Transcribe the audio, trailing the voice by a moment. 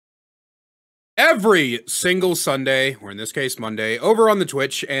every single Sunday, or in this case Monday, over on the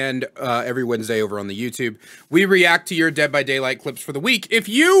Twitch, and every Wednesday over on the YouTube, we react to your Dead by Daylight clips for the week. If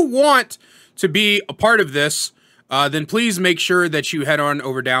you want to be a part of this, then please make sure that you head on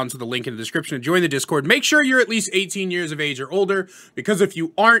over down to the link in the description and join the Discord. Make sure you're at least 18 years of age or older, because if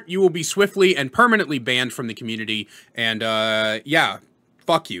you aren't, you will be swiftly and permanently banned from the community. And yeah,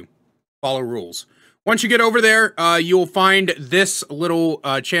 fuck you. Follow rules. Once you get over there, you'll find this little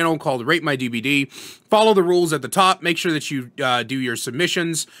channel called Rate My DBD. Follow the rules at the top. Make sure that you do your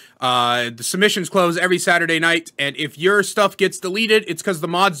submissions. The submissions close every Saturday night, and if your stuff gets deleted, it's because the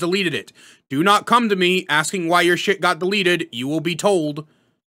mods deleted it. Do not come to me asking why your shit got deleted. You will be told.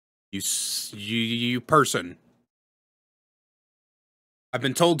 You person. I've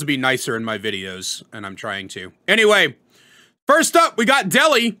been told to be nicer in my videos, and I'm trying to. Anyway, first up, we got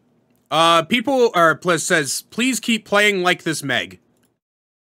Deli. Says, please keep playing like this, Meg.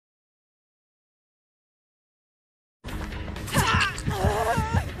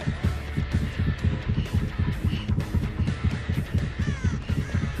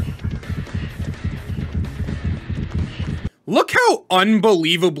 Look how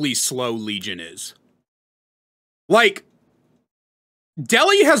unbelievably slow Legion is. Like,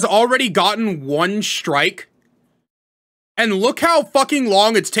 Deli has already gotten one strike. And look how fucking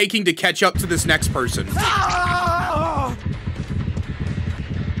long it's taking to catch up to this next person.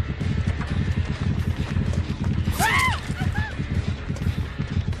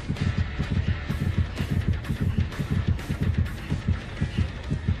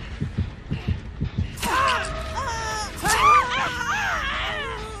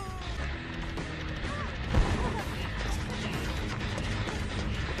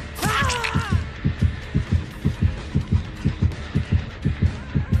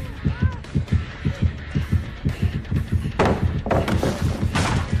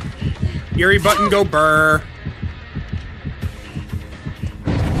 Eerie button go burr.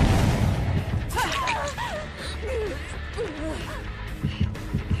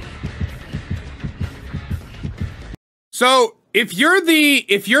 So if you're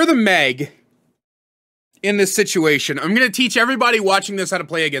the Meg in this situation, I'm gonna teach everybody watching this how to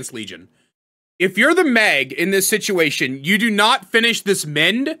play against Legion. If you're the Meg in this situation, you do not finish this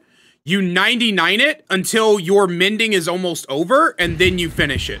mend. You 99 it until your mending is almost over, and then you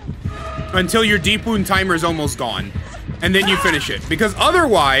finish it. Until your deep wound timer is almost gone, and then you finish it. Because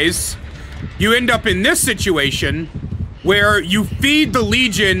otherwise, you end up in this situation where you feed the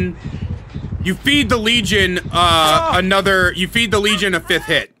Legion, a fifth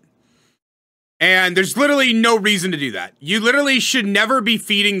hit. And there's literally no reason to do that. You literally should never be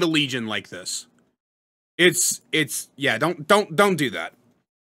feeding the Legion like this. Yeah, don't do that.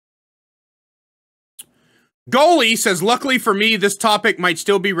 Goalie says, luckily for me, this topic might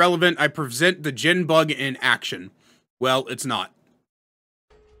still be relevant. I present the Jin bug in action. Well, it's not.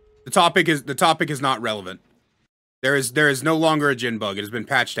 The topic is not relevant. There is no longer a Jin bug. It has been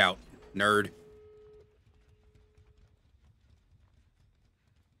patched out. Nerd.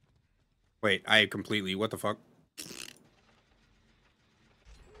 Wait, what the fuck?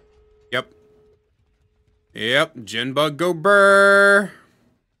 Yep, Jin bug go burr.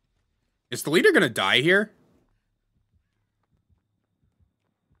 Is the leader gonna die here?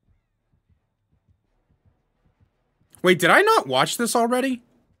 Wait, did I not watch this already?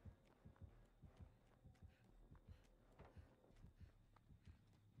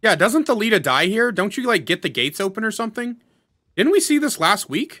 Yeah, doesn't the Lita die here? Don't you, like, get the gates open or something? Didn't we see this last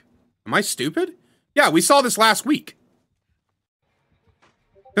week? Am I stupid? Yeah, we saw this last week.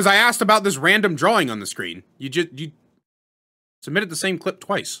 Because I asked about this random drawing on the screen. You submitted the same clip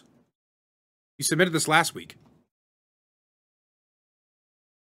twice. You submitted this last week.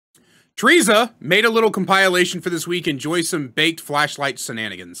 Teresa made a little compilation for this week. Enjoy some baked flashlight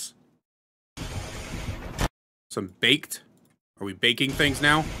shenanigans. Some baked? Are we baking things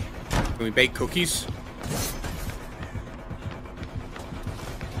now? Can we bake cookies?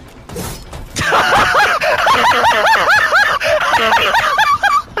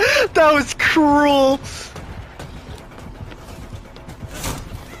 That was cruel.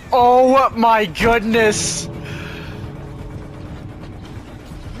 Oh my goodness.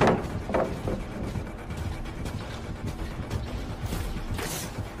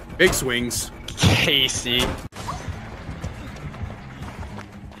 Big swings. Casey.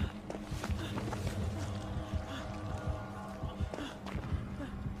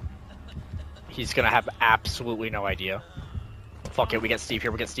 He's gonna have absolutely no idea. Fuck it, we get Steve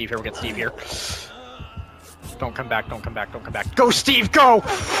here, we get Steve here, we get Steve here. Don't come back, don't come back, don't come back. Go, Steve, go!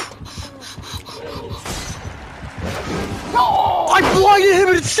 No! I blinded him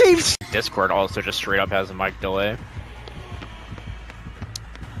and it saves. Discord also just straight up has a mic delay.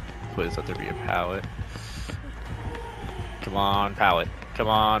 Please let there be a pallet. Come on, pallet. Come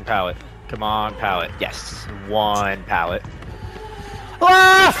on, pallet. Come on, pallet. Yes, one pallet.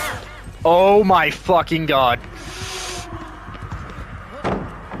 Ah! Oh my fucking god.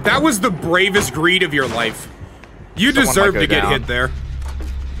 That was the bravest greed of your life. You deserve to get hit there.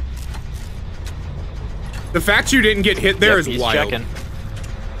 The fact you didn't get hit there is wild. Checking.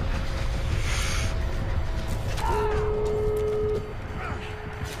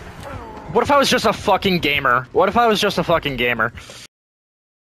 What if I was just a fucking gamer? What if I was just a fucking gamer?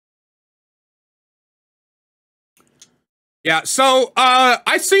 Yeah, so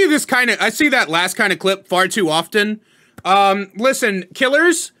I see that last kind of clip far too often. Listen,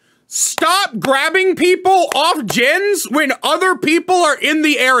 killers, stop grabbing people off gens when other people are in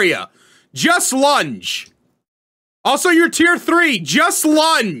the area. Just lunge. Also, you're tier 3. Just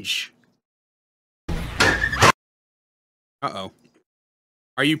lunge. Uh-oh.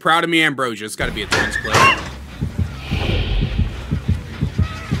 Are you proud of me, Ambrosia? It's gotta be a twins clip.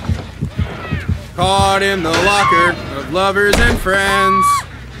 Caught in the locker of lovers and friends.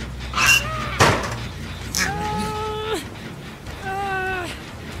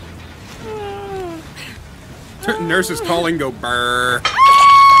 Nurse is calling, go brr.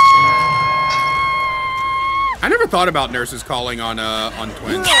 I never thought about nurses calling on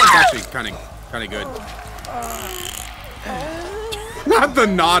twins. It's actually kind of good. Not the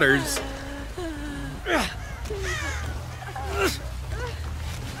nodders.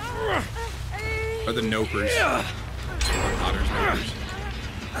 Or the nopers. Nodders.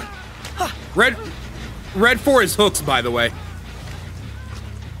 Red for his hooks, by the way.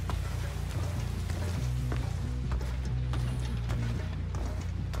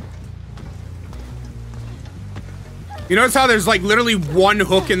 You notice how there's like literally one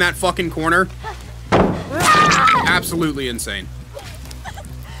hook in that fucking corner? Absolutely insane.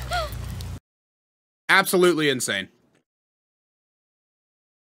 Absolutely insane.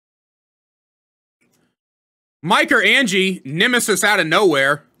 Mike or Angie, Nemesis out of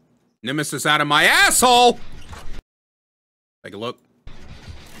nowhere. Nemesis out of my asshole! Take a look.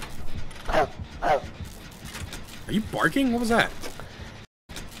 Are you barking? What was that?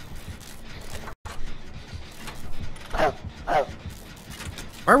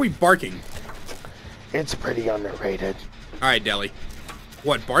 Why are we barking? It's pretty underrated. Alright, Deli.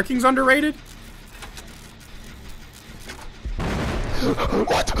 What, barking's underrated?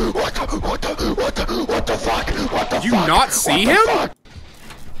 What the fuck? Did you not see him?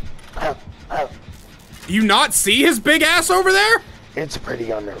 Do you not see his big ass over there? It's pretty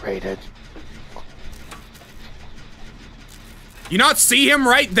underrated. You not see him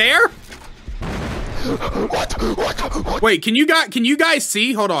right there? What? Wait, can you guys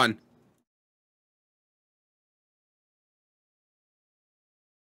see? Hold on.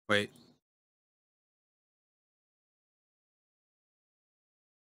 Wait.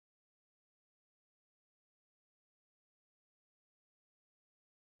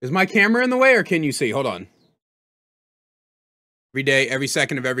 Is my camera in the way or can you see? Hold on. Every day, every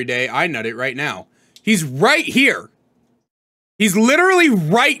second of every day, I nut it right now. He's right here. He's literally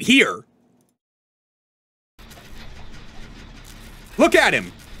right here. Look at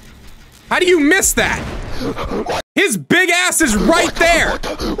him. How do you miss that? His big ass is right there.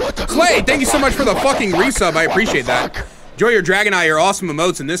 Slade, thank you so much for the fucking resub. I appreciate that. Enjoy your Dragon Eye, your awesome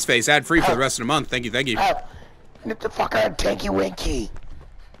emotes in this face. Ad free for the rest of the month. Thank you, thank you. Get the fuck out, Tanky Winky.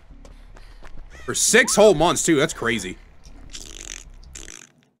 For 6 whole months, too. That's crazy.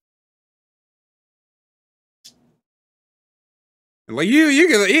 Like,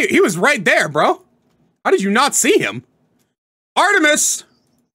 he was right there, bro. How did you not see him? Artemis!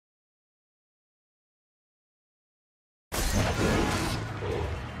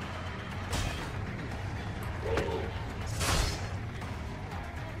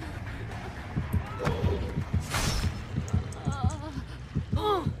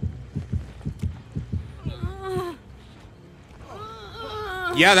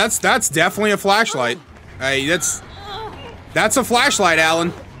 Yeah, that's definitely a flashlight. Hey, that's a flashlight,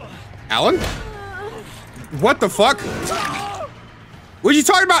 Alan. Alan? What the fuck? What are you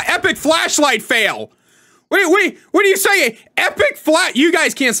talking about? Epic flashlight fail. Wait, what are you saying? Epic flat? You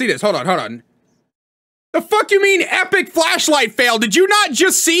guys can't see this. Hold on. The fuck you mean epic flashlight fail? Did you not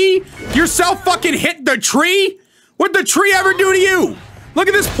just see yourself fucking hit the tree? What'd the tree ever do to you? Look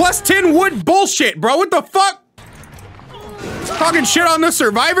at this plus 10 wood bullshit, bro. What the fuck? Talking shit on the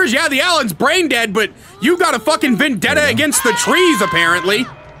survivors? Yeah, the Alan's brain dead, but you got a fucking vendetta against the trees, apparently.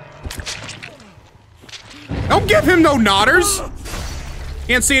 Don't give him no nodders.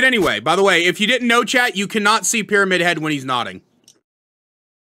 Can't see it anyway. By the way, if you didn't know, chat, you cannot see Pyramid Head when he's nodding.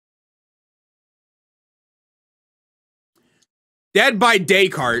 Dead by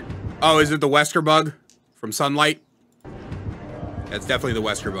Descartes. Oh, is it the Wesker bug from Sunlight? That's definitely the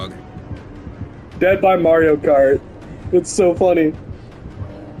Wesker bug. Dead by Mario Kart. It's so funny.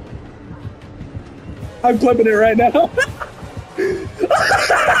 I'm clipping it right now.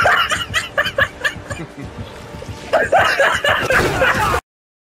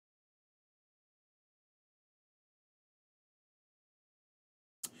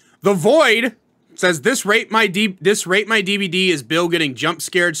 The Void says this rate my DBD is Bill getting jump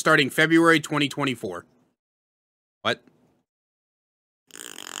scared starting February 2024. What?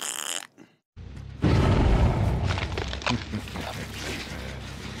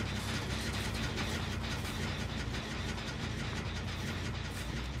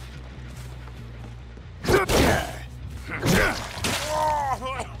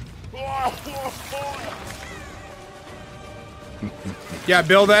 Yeah,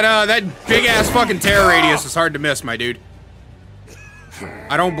 Bill, that big ass fucking terror radius is hard to miss, my dude.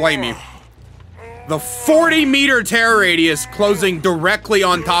 I don't blame you. The 40-meter terror radius closing directly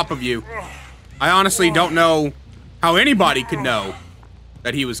on top of you. I honestly don't know how anybody could know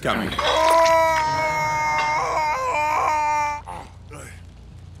that he was coming.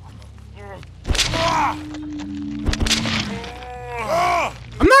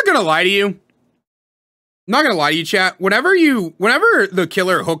 I'm not gonna lie to you. I'm not gonna lie to you, chat. Whenever the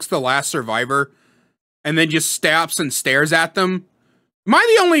killer hooks the last survivor and then just stops and stares at them, am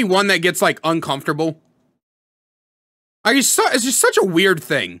I the only one that gets, like, uncomfortable? It's just such a weird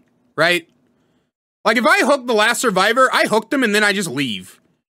thing, right? Like, if I hook the last survivor, I hook them and then I just leave.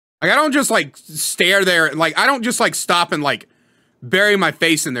 Like, I don't just, like, stare there. Like, I don't just, like, stop and, like, bury my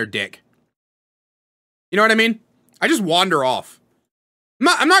face in their dick. You know what I mean? I just wander off.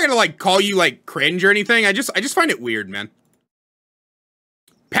 I'm not gonna, like, call you, like, cringe or anything. I just find it weird, man.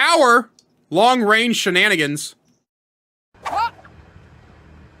 Power, long-range shenanigans.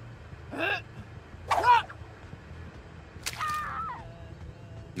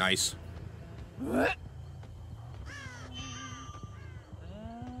 Nice.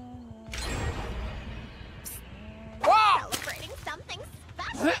 Celebrating something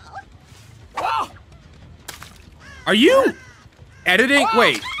special. Are you editing?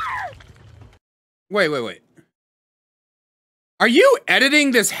 Wait. Wait. Are you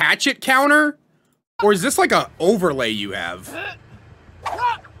editing this hatchet counter? Or is this like a overlay you have?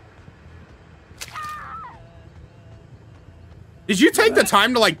 Did you take the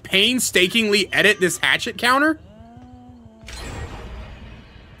time to, like, painstakingly edit this hatchet counter?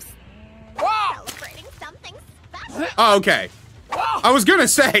 Celebrating something special. Oh, okay. I was gonna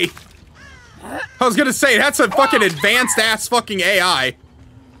say, that's a fucking advanced-ass fucking AI.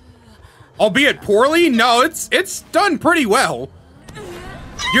 Albeit poorly? No, it's done pretty well.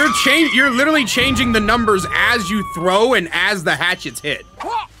 You're literally changing the numbers as you throw and as the hatchets hit.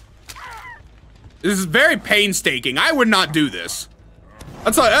 This is very painstaking. I would not do this.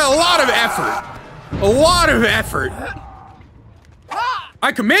 That's a lot of effort. A lot of effort.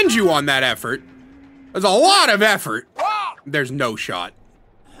 I commend you on that effort. There's a lot of effort. There's no shot.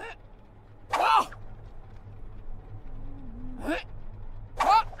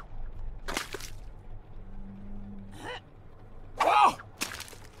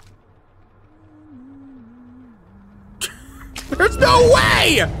 There's no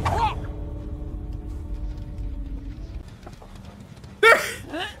way!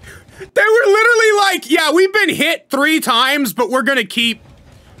 They were literally like, yeah, we've been hit 3 times, but we're gonna keep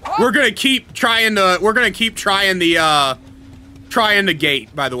trying the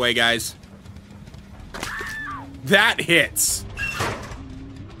gate, by the way, guys. That hits.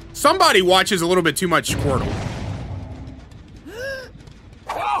 Somebody watches a little bit too much Squirtle.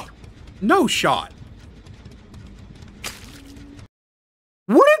 No shot.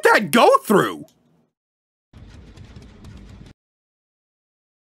 What did that go through?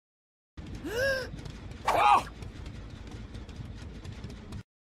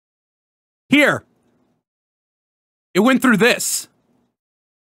 Here. It went through this.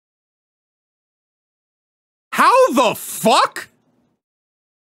 How the fuck?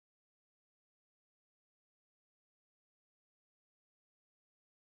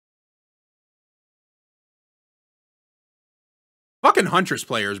 Fucking Huntress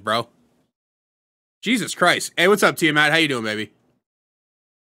players, bro. Jesus Christ. Hey, what's up, Tiamat? How you doing, baby?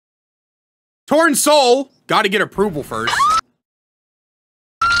 Torn Soul. Gotta get approval first.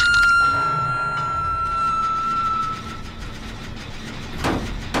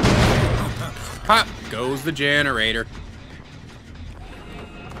 goes the generator.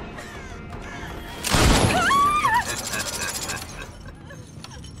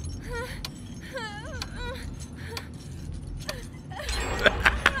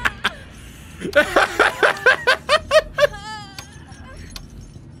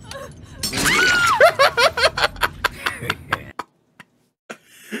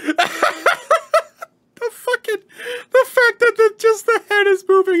 The fact that just the head is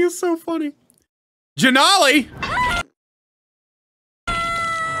moving is so funny. Janali!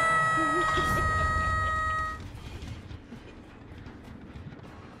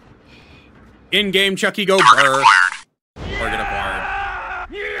 In-game Chucky go burr. Or get acquired.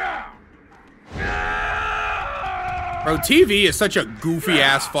 Bro, TV is such a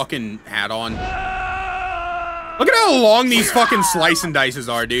goofy-ass fucking add-on. Look at how long these fucking slice and dices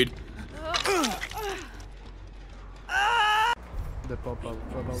are, dude. Yo,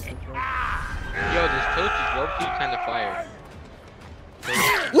 this coach is low-key kind of fired.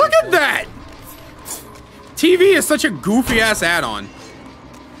 Look at that! TV is such a goofy-ass add-on.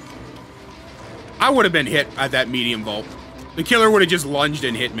 I would have been hit at that medium vault. The killer would have just lunged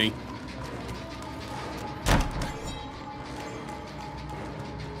and hit me.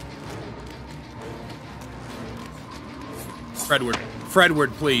 Fredward.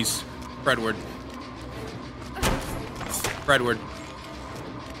 Fredward, please. Fredward. Fredward.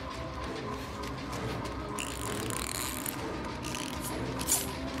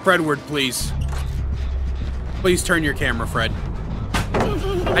 Fredward, please. Please turn your camera, Fred.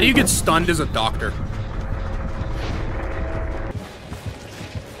 How do you get stunned as a doctor?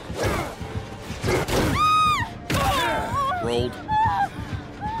 Rolled.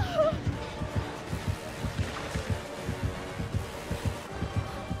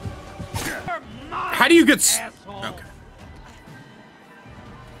 How do you get okay.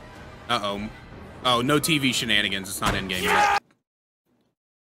 Uh-oh. Oh, no TV shenanigans. It's not in-game yet.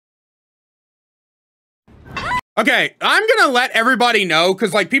 Okay, I'm gonna let everybody know,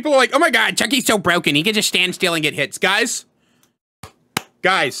 because, like, people are like, oh my god, Chucky's so broken, he can just stand still and get hits. Guys,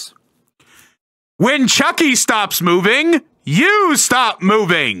 when Chucky stops moving, you stop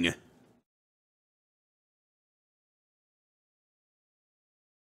moving.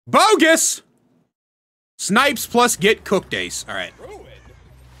 Bogus! Snipes plus get cooked ace. All right.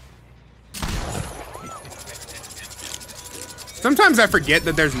 Sometimes I forget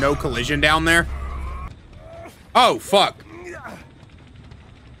that there's no collision down there. Oh, fuck.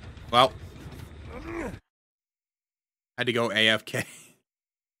 Well. Had to go AFK.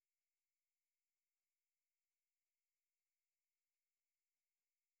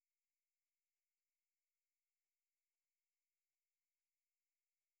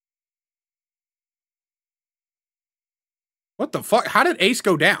 What the fuck? How did Ace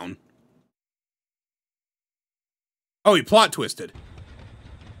go down? Oh, he plot twisted.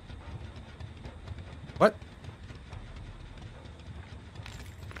 What?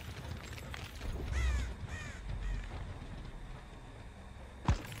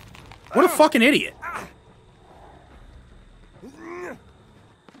 What a fucking idiot.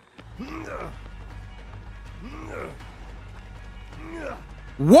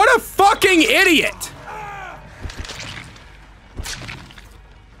 What a fucking idiot!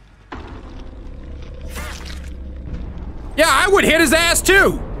 Yeah, I would hit his ass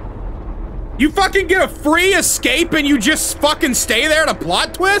too. You fucking get a free escape and you just fucking stay there to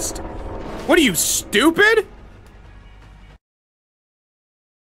plot twist? What are you, stupid?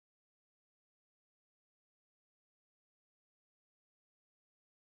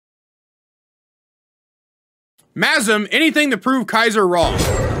 Mazem, anything to prove Kaiser wrong.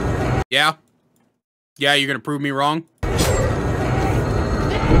 Yeah? Yeah, you're gonna prove me wrong?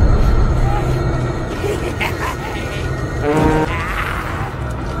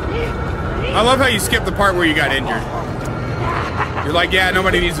 I love how you skipped the part where you got injured. You're like, yeah,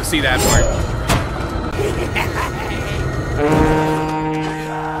 nobody needs to see that part.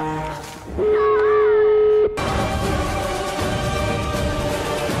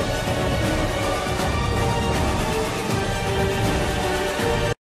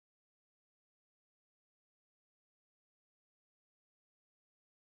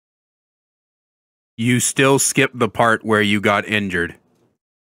 You still skipped the part where you got injured.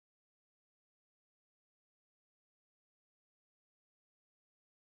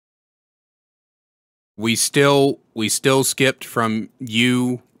 We still skipped from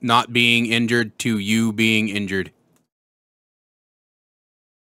you not being injured to you being injured.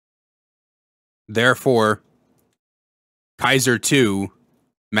 Therefore, Kaiser 2,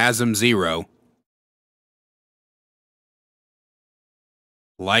 Mazem 0.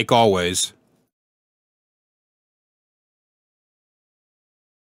 Like always.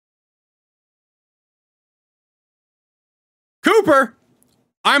 Cooper,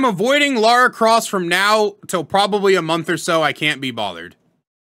 I'm avoiding Lara Croft from now till probably a month or so. I can't be bothered.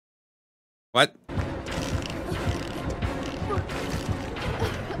 What?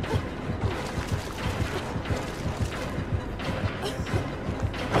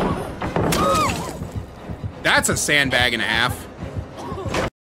 That's a sandbag and a half.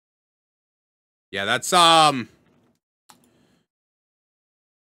 Yeah, that's about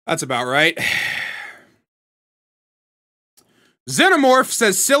right. Xenomorph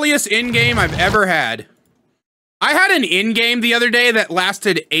says silliest in-game I've ever had. I had an in-game the other day that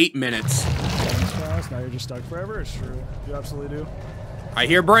lasted 8 minutes. Now you're just stuck forever. It's true. You absolutely do. I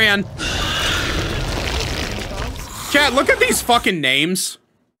hear Bran. Chat, look at these fucking names.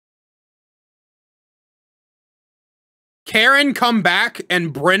 Karen, come back,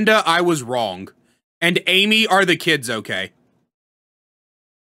 and Brenda, I was wrong. And Amy, are the kids okay?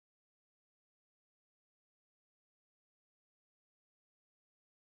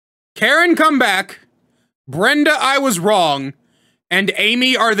 Karen, come back. Brenda, I was wrong. And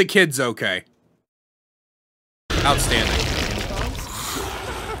Amy, are the kids okay? Outstanding.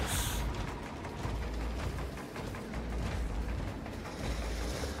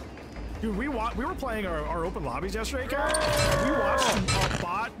 Dude, we were playing our open lobbies yesterday, Karen. We watched a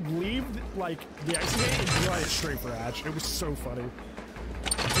bot leave like the exit and drive straight for Hatch. It was so funny.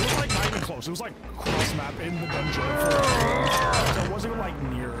 It was like not even close. It was like cross map in the dungeon. So it wasn't even like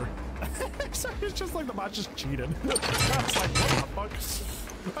near. So it's just like the bot just cheated. I was like, what the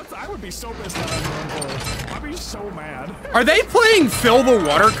fuck? I would be so pissed off. I'd be so mad. Are they playing Fill the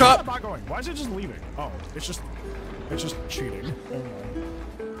Water Cup? Not going. Why is it just leaving? Oh, it's just cheating. Oh my.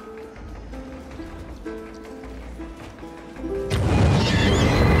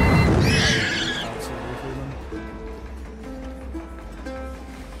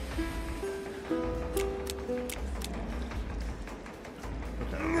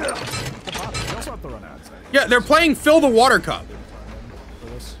 Yeah, they're playing Fill the Water Cup.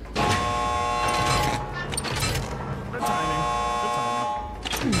 Good timing.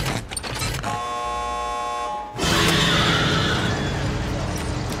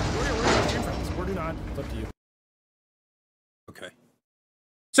 Where do not? It's up to you. Okay.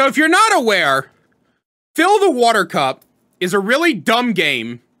 So if you're not aware, Fill the Water Cup is a really dumb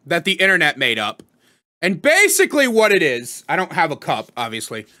game that the internet made up. And basically what it is, I don't have a cup,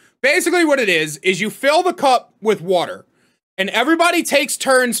 obviously. Basically what it is you fill the cup with water and everybody takes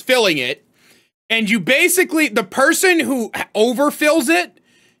turns filling it. And you basically, the person who overfills it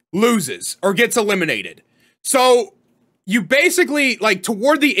loses or gets eliminated. So you basically, like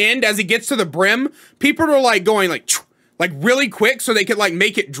toward the end, as it gets to the brim, people are like going like really quick so they could like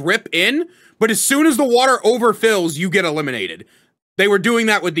make it drip in. But as soon as the water overfills, you get eliminated. They were doing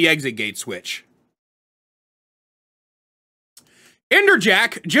that with the exit gate switch.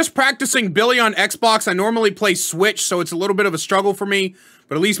 Enderjack, just practicing Billy on Xbox. I normally play Switch, so it's a little bit of a struggle for me,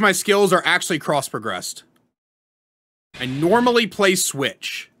 but at least my skills are actually cross-progressed. I normally play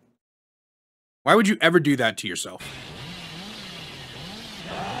Switch. Why would you ever do that to yourself?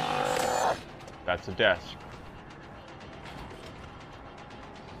 That's a desk.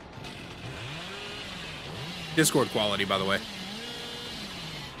 Discord quality, by the way.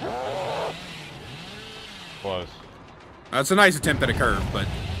 Close. That's a nice attempt at a curve, but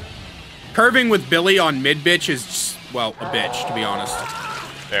curving with Billy on mid-bitch is, just, well, a bitch, to be honest.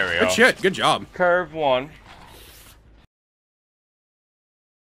 There we go. Good shit. Good job. Curve one.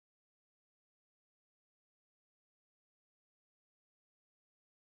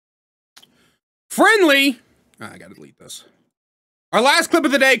 Friendly. Oh, I gotta delete this. Our last clip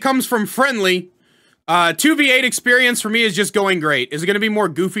of the day comes from Friendly. 2v8 experience for me is just going great. Is it gonna be more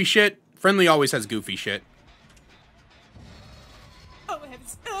goofy shit? Friendly always has goofy shit.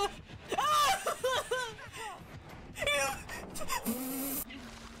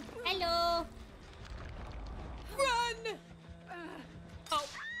 Hello. Run. Oh.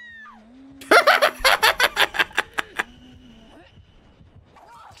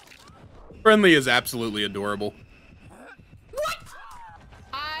 Friendly is absolutely adorable. What?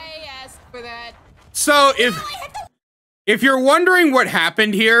 I asked for that. So if you're wondering what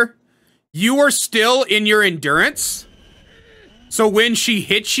happened here, you are still in your endurance. So when she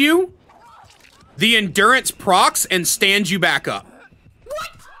hits you, the endurance procs and stands you back up. What?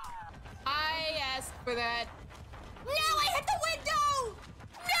 I asked for that. No, I hit the window.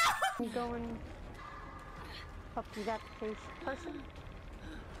 No. You going up to that face person?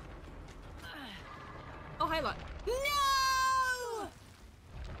 Oh, hi, look. No.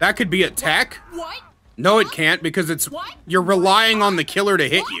 That could be a tech. What? No, it can't because it's you're relying on the killer to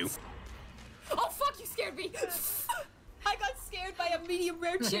hit you. Oh, fuck! You scared me. I got medium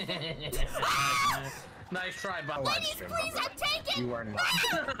rare chicken. Nice try, but Ladies, please, I'm taken. You are not.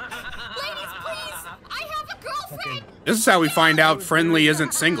 Ladies, please, I have a girlfriend. This is how we find out Friendly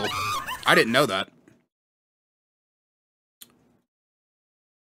isn't single. I didn't know that.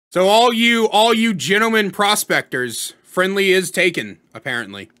 So all you gentlemen prospectors, Friendly is taken,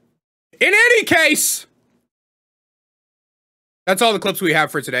 apparently. In any case, that's all the clips we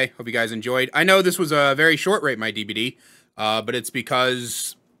have for today. Hope you guys enjoyed. I know this was a very short rate, my DBD, but it's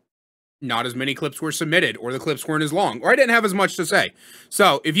because not as many clips were submitted, or the clips weren't as long, or I didn't have as much to say.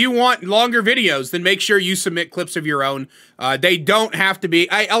 So if you want longer videos, then make sure you submit clips of your own. They don't have to be.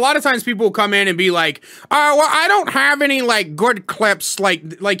 A lot of times people will come in and be like, "Oh, well, I don't have any like good clips."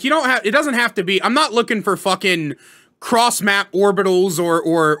 Like you don't have. It doesn't have to be. I'm not looking for fucking cross map orbitals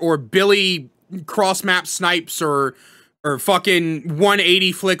or Billy cross map snipes or fucking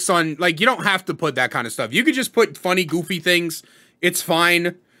 180 flicks on. Like, you don't have to put that kind of stuff. You could just put funny, goofy things. It's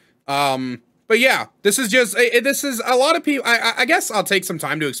fine. But yeah, this is just, this is a lot of people. I guess I'll take some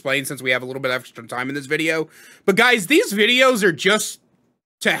time to explain since we have a little bit of extra time in this video. But guys, these videos are just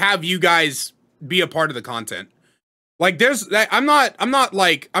to have you guys be a part of the content. Like, there's, I'm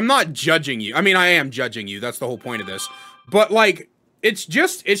not judging you. I mean, I am judging you. That's the whole point of this. But like, it's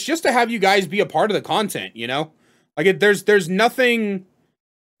just to have you guys be a part of the content, you know? Like, there's nothing,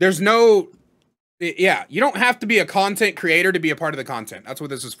 there's no, yeah, you don't have to be a content creator to be a part of the content. That's what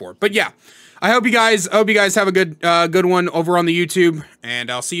this is for. But yeah, I hope you guys have a good one over on the YouTube,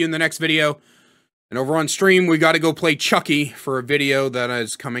 and I'll see you in the next video. And over on stream, we got to go play Chucky for a video that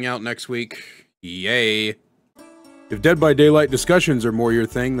is coming out next week. Yay. If Dead by Daylight discussions are more your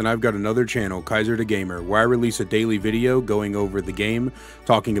thing, then I've got another channel, Kaiser the Gamer, where I release a daily video going over the game,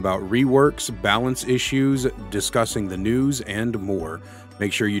 talking about reworks, balance issues, discussing the news, and more.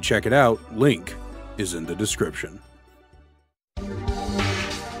 Make sure you check it out. Link is in the description.